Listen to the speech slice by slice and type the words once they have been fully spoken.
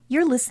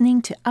You're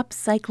listening to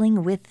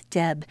Upcycling with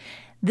Deb.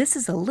 This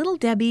is a little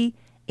Debbie,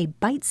 a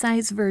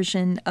bite-sized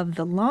version of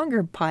the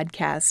longer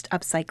podcast,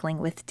 Upcycling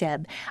with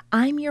Deb.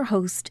 I'm your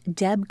host,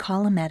 Deb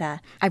Colameta.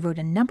 I wrote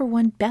a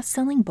 #1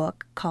 best-selling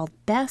book called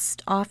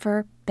Best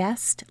Offer,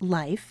 Best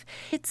Life.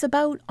 It's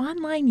about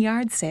online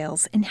yard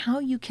sales and how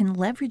you can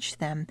leverage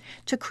them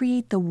to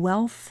create the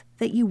wealth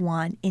that you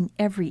want in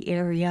every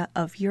area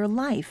of your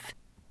life.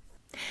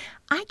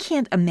 I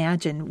can't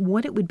imagine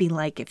what it would be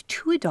like if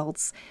two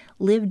adults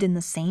lived in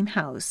the same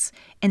house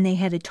and they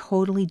had a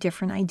totally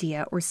different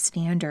idea or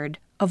standard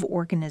of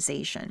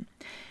organization.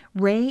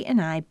 Ray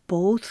and I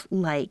both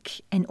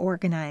like an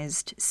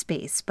organized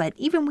space, but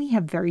even we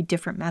have very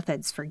different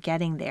methods for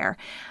getting there.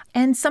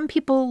 And some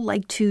people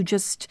like to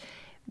just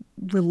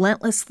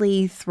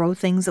relentlessly throw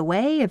things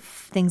away.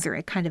 If things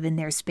are kind of in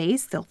their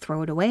space, they'll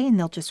throw it away and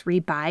they'll just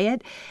rebuy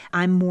it.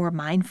 I'm more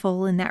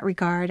mindful in that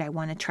regard. I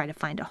want to try to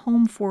find a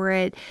home for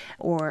it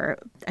or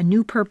a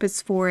new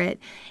purpose for it.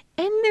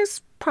 And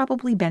there's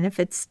probably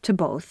benefits to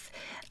both.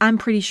 I'm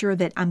pretty sure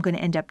that I'm going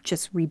to end up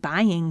just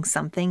rebuying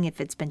something if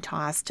it's been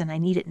tossed and I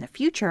need it in the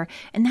future.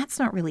 And that's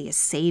not really a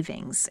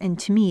savings. And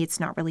to me, it's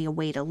not really a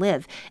way to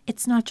live.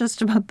 It's not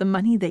just about the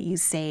money that you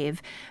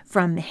save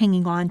from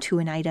hanging on to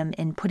an item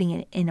and putting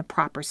it in a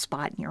proper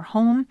spot in your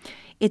home.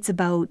 It's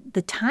about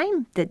the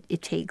time that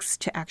it takes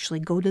to actually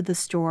go to the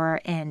store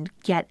and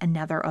get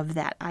another of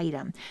that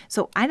item.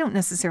 So I don't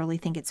necessarily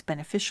think it's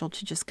beneficial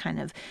to just kind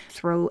of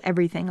throw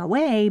everything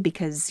away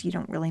because you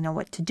don't really know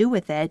what to do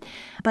with it,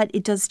 but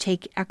it does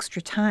take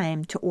extra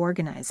time to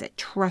organize it.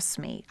 Trust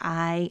me,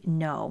 I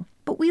know.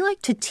 But we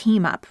like to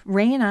team up.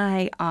 Ray and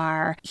I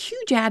are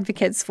huge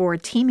advocates for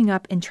teaming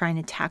up and trying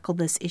to tackle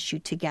this issue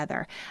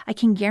together. I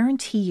can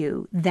guarantee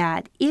you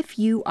that if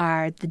you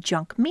are the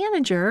junk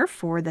manager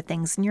for the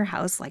things in your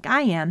house like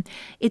I am,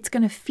 it's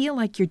going to feel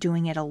like you're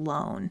doing it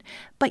alone.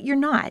 But you're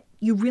not.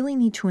 You really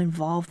need to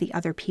involve the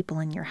other people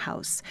in your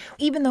house.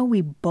 Even though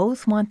we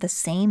both want the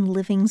same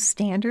living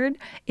standard,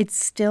 it's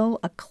still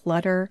a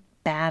clutter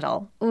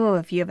battle. Oh,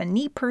 if you have a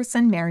neat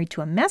person married to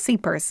a messy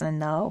person,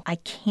 though, I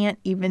can't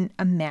even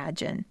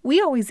imagine.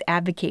 We always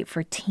advocate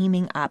for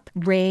teaming up.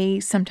 Ray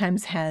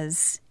sometimes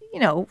has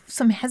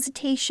some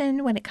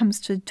hesitation when it comes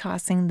to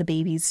tossing the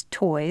baby's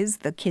toys,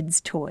 the kids'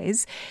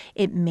 toys.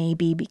 It may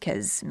be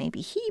because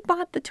maybe he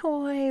bought the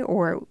toy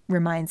or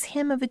reminds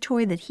him of a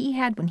toy that he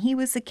had when he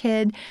was a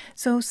kid.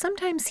 So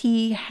sometimes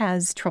he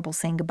has trouble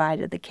saying goodbye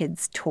to the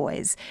kids'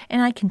 toys.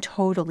 And I can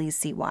totally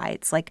see why.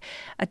 It's like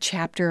a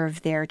chapter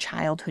of their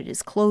childhood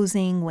is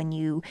closing when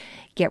you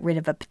get rid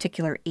of a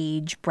particular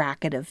age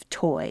bracket of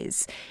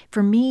toys.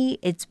 For me,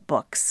 it's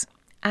books.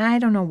 I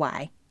don't know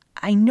why.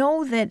 I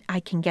know that I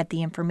can get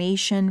the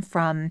information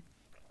from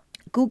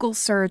Google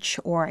search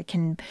or I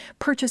can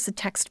purchase a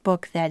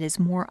textbook that is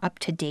more up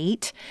to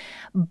date.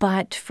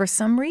 But for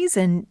some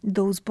reason,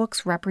 those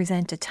books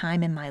represent a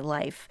time in my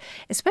life,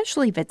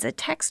 especially if it's a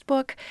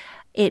textbook.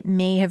 It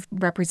may have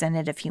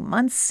represented a few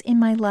months in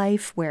my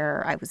life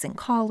where I was in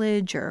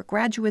college or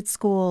graduate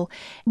school.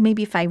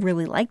 Maybe if I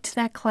really liked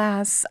that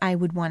class, I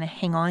would want to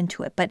hang on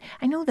to it. But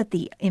I know that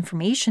the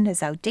information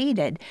is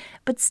outdated,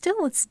 but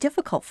still it's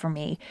difficult for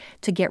me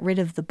to get rid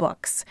of the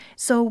books.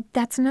 So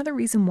that's another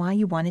reason why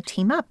you want to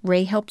team up.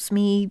 Ray helps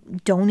me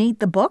donate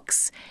the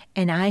books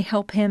and I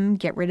help him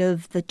get rid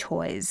of the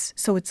toys.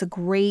 So it's a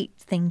great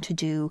thing to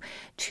do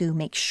to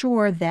make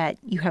sure that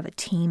you have a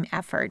team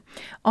effort.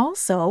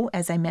 Also,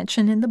 as I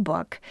mentioned in the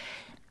book,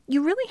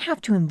 you really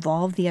have to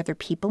involve the other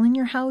people in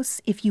your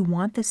house if you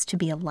want this to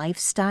be a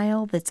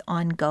lifestyle that's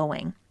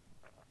ongoing.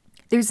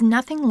 There's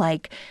nothing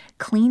like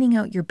cleaning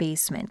out your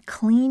basement,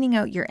 cleaning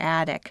out your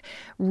attic,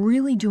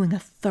 really doing a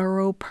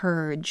thorough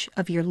purge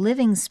of your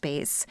living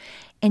space.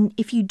 And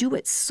if you do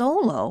it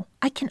solo,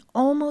 I can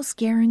almost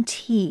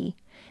guarantee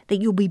that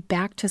you'll be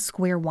back to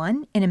square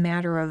one in a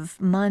matter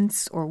of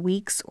months or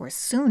weeks or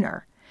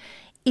sooner.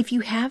 If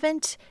you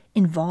haven't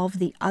involved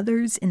the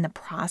others in the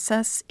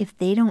process, if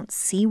they don't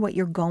see what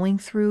you're going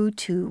through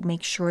to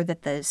make sure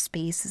that the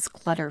space is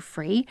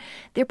clutter-free,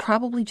 they're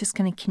probably just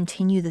going to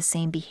continue the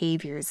same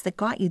behaviors that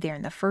got you there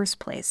in the first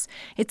place.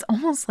 It's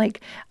almost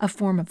like a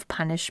form of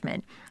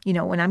punishment.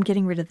 When I'm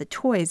getting rid of the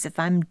toys, if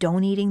I'm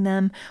donating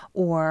them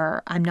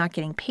or I'm not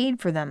getting paid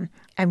for them,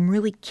 I'm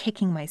really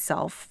kicking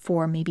myself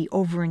for maybe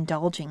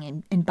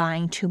overindulging and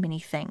buying too many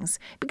things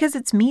because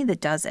it's me that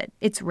does it.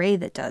 It's Ray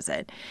that does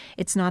it.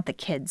 It's not the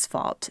kids'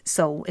 fault.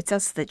 So it's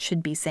us that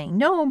should be saying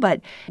no,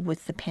 but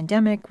with the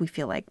pandemic, we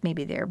feel like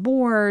maybe they're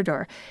bored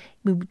or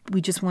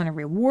we just want to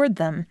reward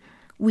them.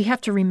 We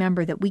have to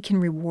remember that we can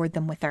reward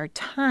them with our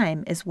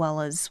time as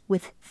well as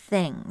with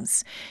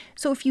things.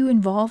 So if you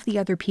involve the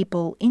other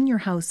people in your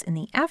house in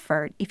the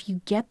effort, if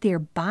you get their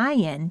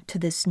buy-in to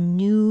this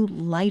new,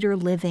 lighter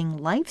living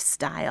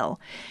lifestyle,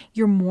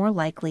 you're more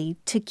likely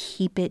to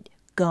keep it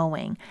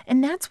going.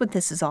 And that's what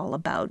this is all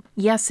about.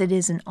 Yes, it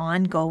is an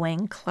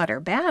ongoing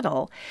clutter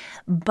battle,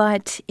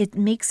 but it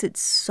makes it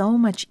so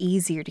much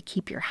easier to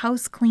keep your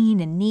house clean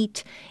and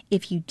neat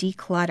if you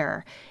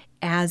declutter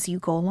as you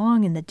go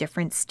along in the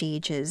different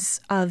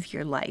stages of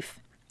your life.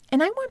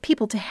 And I want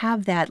people to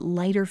have that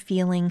lighter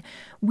feeling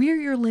where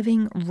you're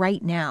living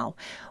right now.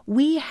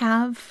 We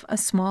have a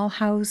small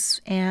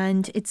house,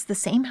 and it's the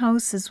same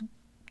house as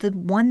the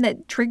one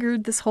that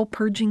triggered this whole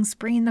purging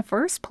spree in the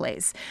first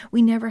place.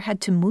 We never had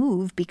to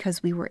move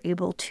because we were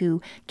able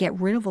to get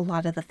rid of a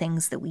lot of the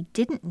things that we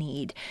didn't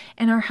need.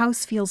 And our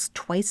house feels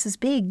twice as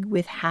big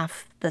with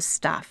half the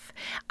stuff.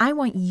 I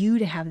want you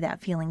to have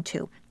that feeling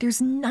too.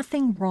 There's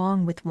nothing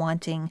wrong with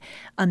wanting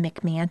a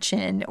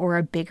McMansion or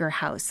a bigger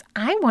house.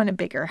 I want a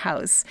bigger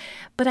house,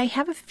 but I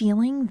have a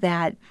feeling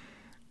that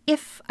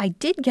if I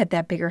did get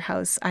that bigger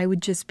house, I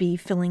would just be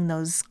filling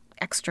those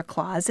extra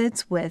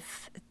closets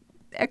with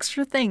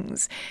extra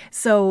things.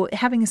 So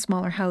having a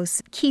smaller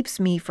house keeps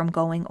me from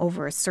going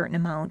over a certain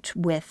amount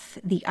with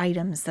the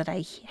items that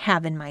I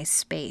have in my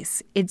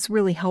space. It's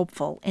really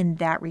helpful in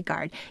that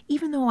regard,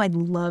 even though I'd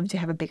love to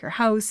have a bigger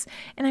house.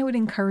 And I would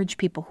encourage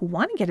people who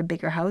want to get a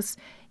bigger house,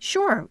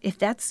 sure, if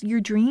that's your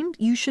dream,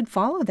 you should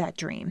follow that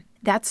dream.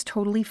 That's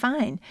totally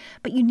fine.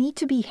 But you need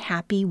to be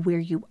happy where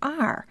you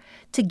are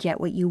to get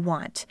what you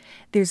want.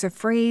 There's a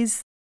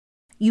phrase,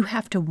 you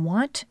have to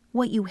want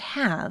what you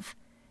have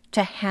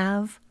to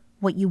have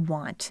what you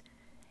want.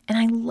 And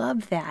I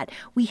love that.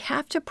 We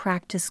have to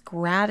practice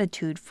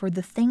gratitude for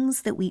the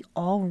things that we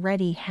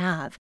already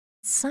have.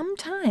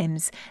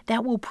 Sometimes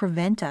that will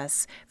prevent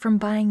us from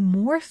buying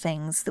more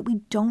things that we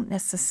don't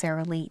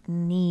necessarily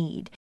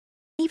need.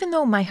 Even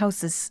though my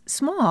house is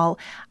small,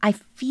 I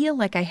feel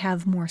like I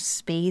have more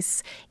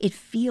space. It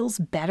feels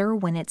better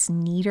when it's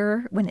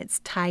neater, when it's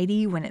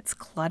tidy, when it's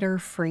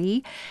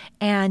clutter-free.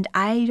 And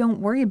I don't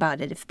worry about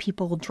it if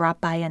people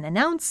drop by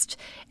unannounced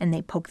and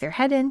they poke their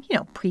head in,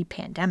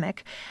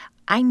 pre-pandemic.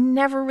 I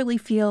never really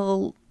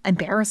feel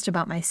embarrassed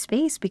about my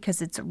space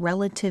because it's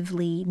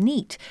relatively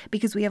neat,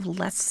 because we have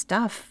less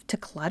stuff to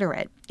clutter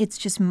it. It's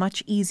just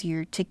much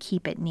easier to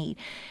keep it neat.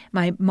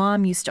 My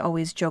mom used to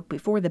always joke,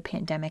 before the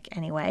pandemic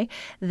anyway,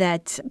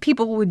 that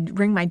people would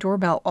ring my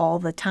doorbell all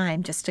the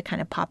time just to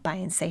kind of pop by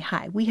and say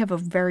hi. We have a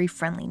very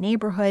friendly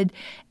neighborhood,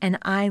 and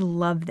I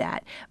love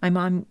that. My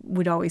mom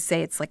would always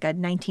say it's like a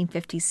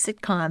 1950s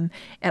sitcom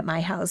at my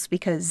house,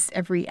 because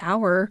every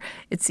hour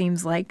it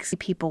seems like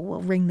people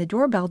will ring the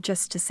doorbell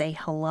just to say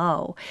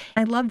hello.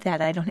 I love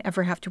that. I don't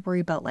ever have to worry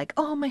about like,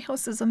 oh, my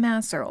house is a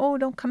mess, or oh,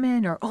 don't come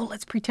in, or oh,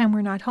 let's pretend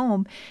we're not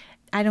home.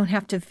 I don't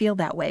have to feel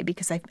that way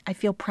because I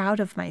feel proud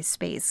of my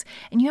space.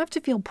 And you have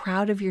to feel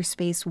proud of your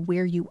space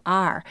where you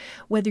are,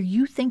 whether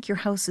you think your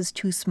house is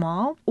too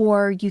small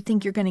or you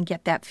think you're going to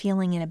get that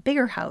feeling in a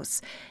bigger house.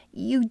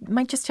 You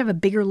might just have a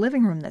bigger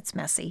living room that's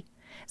messy.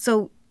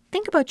 So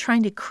think about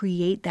trying to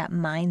create that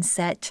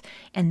mindset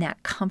and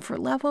that comfort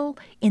level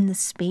in the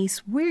space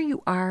where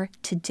you are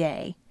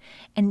today.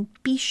 And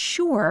be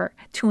sure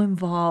to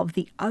involve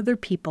the other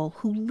people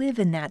who live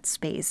in that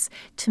space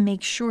to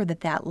make sure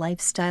that that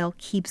lifestyle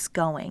keeps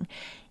going.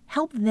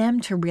 Help them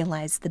to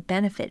realize the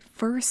benefit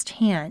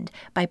firsthand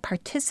by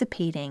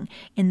participating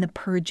in the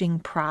purging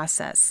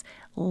process.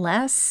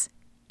 Less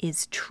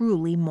is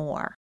truly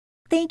more.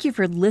 Thank you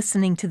for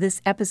listening to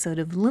this episode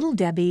of Little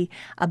Debbie,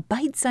 a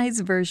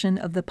bite-sized version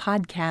of the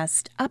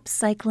podcast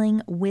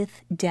Upcycling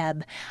with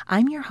Deb.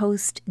 I'm your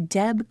host,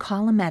 Deb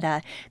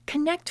Colameta.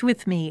 Connect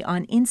with me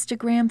on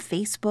Instagram,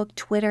 Facebook,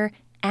 Twitter,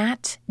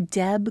 at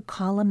Deb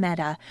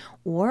Colameta,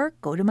 or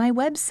go to my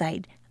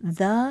website,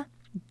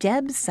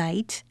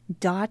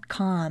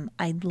 thedebsite.com.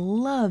 I'd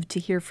love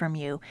to hear from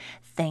you.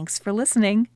 Thanks for listening.